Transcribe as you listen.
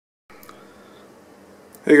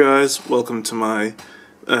Hey guys, welcome to my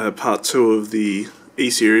part 2 of the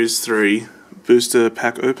E-Series 3 booster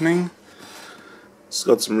pack opening. It's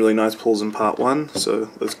got some really nice pulls in part 1,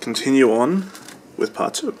 so let's continue on with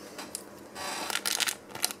part 2.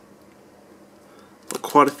 Got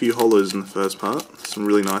quite a few holos in the first part, some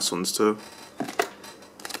really nice ones too.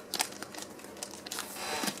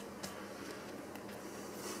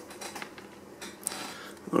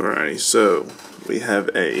 Alrighty, so we have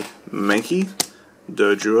a Mankey,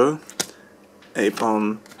 Doduo,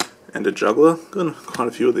 Aipom, and a Juggler. Got quite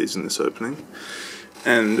a few of these in this opening.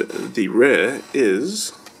 And the rare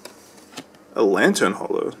is a Lantern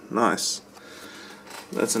Holo. Nice.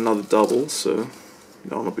 That's another double, so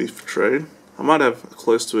no one will be for trade. I might have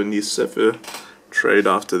close to a Near Sephir trade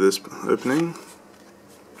after this opening.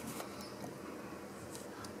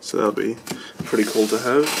 So that'll be pretty cool to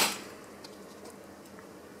have.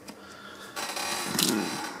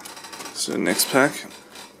 So next pack.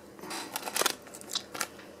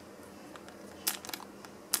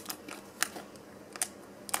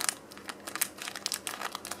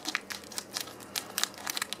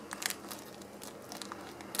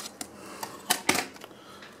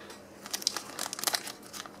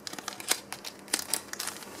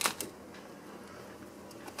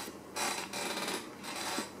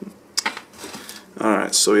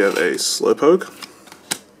 Alright, so we have a Slowpoke,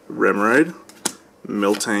 Remoraid,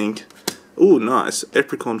 Miltank. Ooh, nice.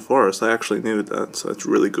 Apricorn Forest. I actually needed that, so that's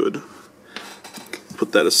really good.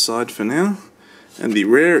 Put that aside for now. And the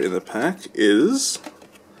rare in the pack is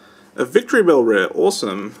a Victreebel rare.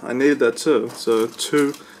 Awesome. I needed that too. So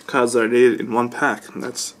 2 cards that I needed in one pack.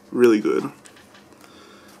 That's really good.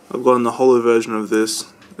 I've gotten the holo version of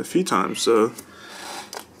this a few times, so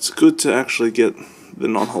it's good to actually get the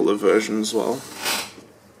non-holo version as well.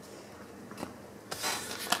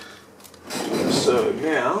 So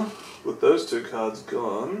now, with those 2 cards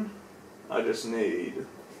gone, I just need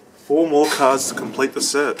 4 more cards to complete the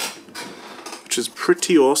set, which is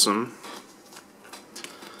pretty awesome.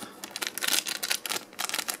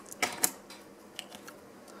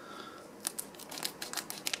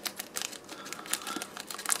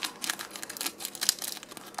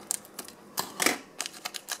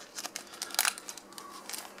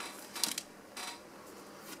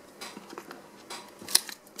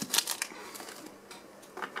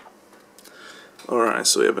 Alright,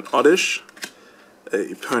 so we have an Oddish,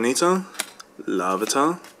 a Ponyta,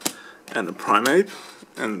 Larvitar, and a Primeape,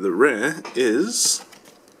 and the rare is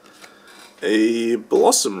a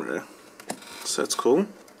Blossom rare. So that's cool.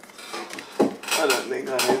 I don't think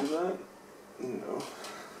I need that. No.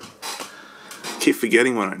 Keep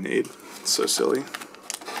forgetting what I need. It's so silly.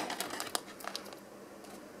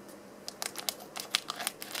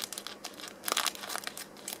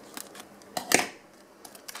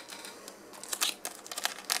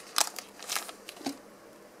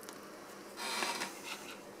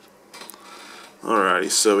 Alrighty,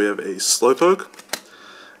 so we have a Slowpoke,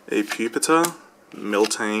 a Pupitar,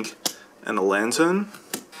 Miltank, and a Lantern.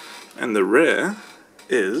 And the rare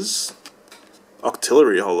is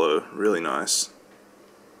Octillery Holo. Really nice.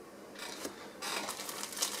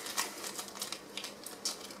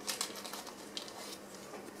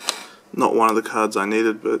 Not one of the cards I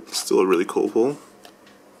needed, but still a really cool pull.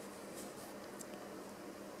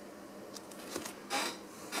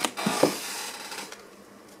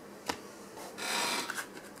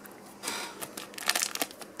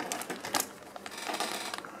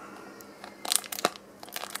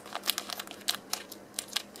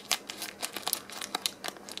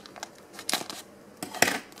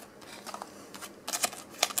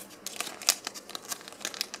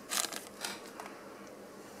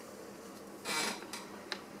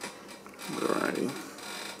 Alrighty.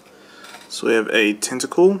 So we have a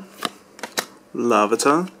Tentacool,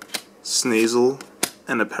 Larvitar, Sneasel,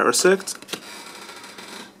 and a Parasect.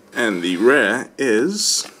 And the rare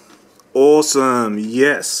is awesome.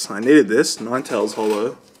 Yes, I needed this. Ninetales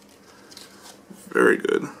Holo. Very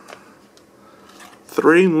good.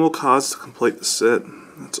 3 more cards to complete the set.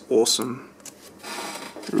 That's awesome.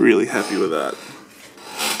 Really happy with that.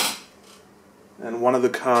 And one of the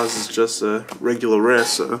cards is just a regular rare,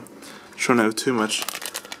 so shouldn't have too much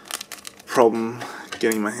problem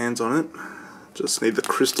getting my hands on it. Just need the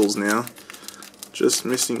crystals now. Just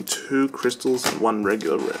missing 2 crystals and 1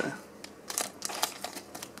 regular rare.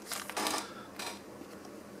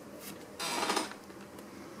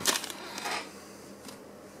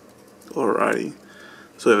 Alrighty.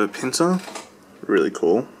 So we have a Pinsir. Really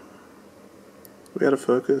cool. We out of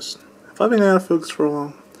focus? Have I been out of focus for a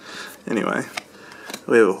while? Anyway.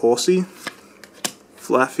 We have a Horsey,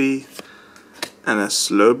 Fluffy, and a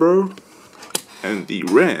Slowbro, And the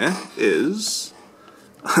rare is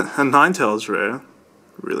a Ninetales rare.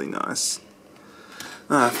 Really nice.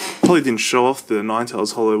 Probably didn't show off the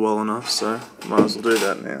Ninetales holo well enough, so might as well do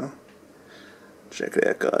that now. Check it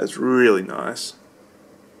out, guys. Really nice.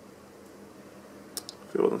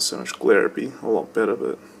 If it wasn't so much glare, it'd be a lot better,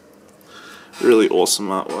 but really awesome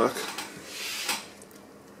artwork.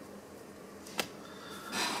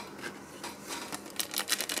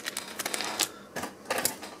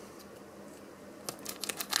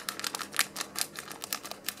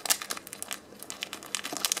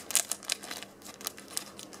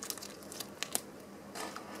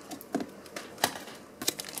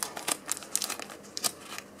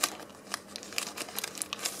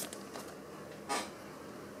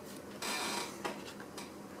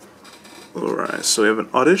 Alright, so we have an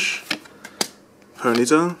Oddish,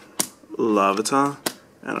 Ponyta, Larvitar,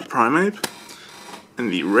 and a Primeape.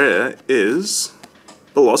 And the rare is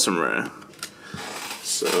Blossom Rare.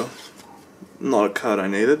 So, not a card I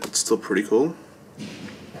needed, but still pretty cool.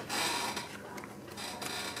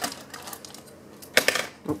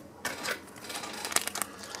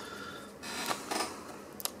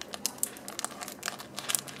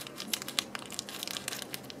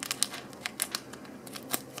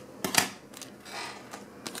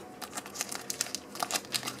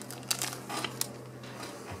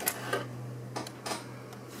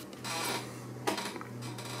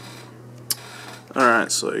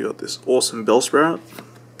 Alright, so you got this awesome Bellsprout,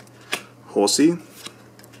 Horsey,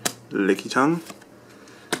 Lickitung,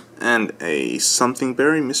 and a something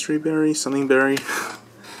berry, mystery berry, something berry.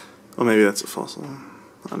 Or maybe that's a fossil.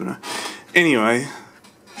 I don't know. Anyway,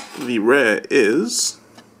 the rare is,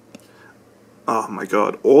 oh my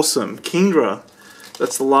god, awesome, Kingdra.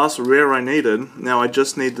 That's the last rare I needed. Now I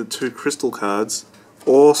just need the 2 crystal cards.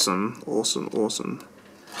 Awesome, awesome, awesome.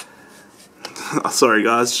 Sorry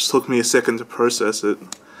guys, just took me a second to process it.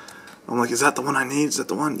 I'm like, is that the one I need? Is that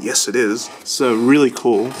the one? Yes it is. So really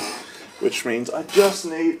cool. Which means I just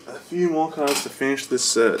need a few more cards to finish this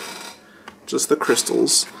set. Just the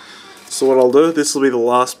crystals. So what I'll do, this will be the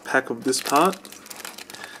last pack of this part.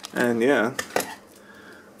 And yeah,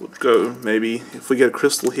 we'll go, maybe, if we get a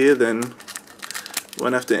crystal here, then we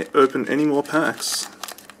won't have to open any more packs.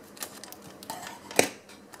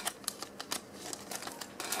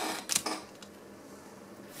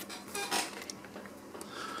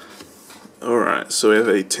 Alright, so we have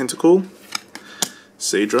a Tentacool,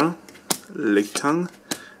 Seadra, Lickitung,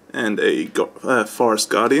 and a Forest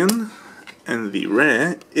Guardian, and the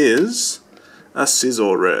rare is a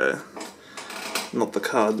Scizor rare. Not the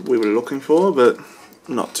card we were looking for, but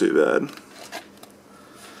not too bad.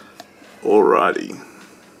 Alrighty.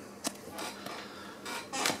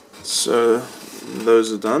 So,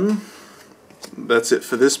 those are done. That's it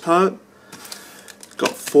for this part.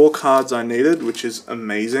 Got 4 cards I needed, which is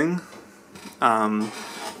amazing.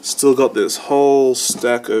 Still got this whole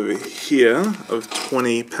stack over here of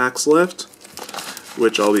 20 packs left,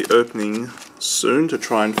 which I'll be opening soon to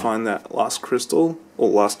try and find that last crystal, or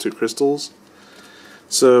last 2 crystals.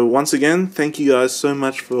 So once again, thank you guys so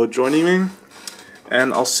much for joining me,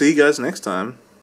 and I'll see you guys next time.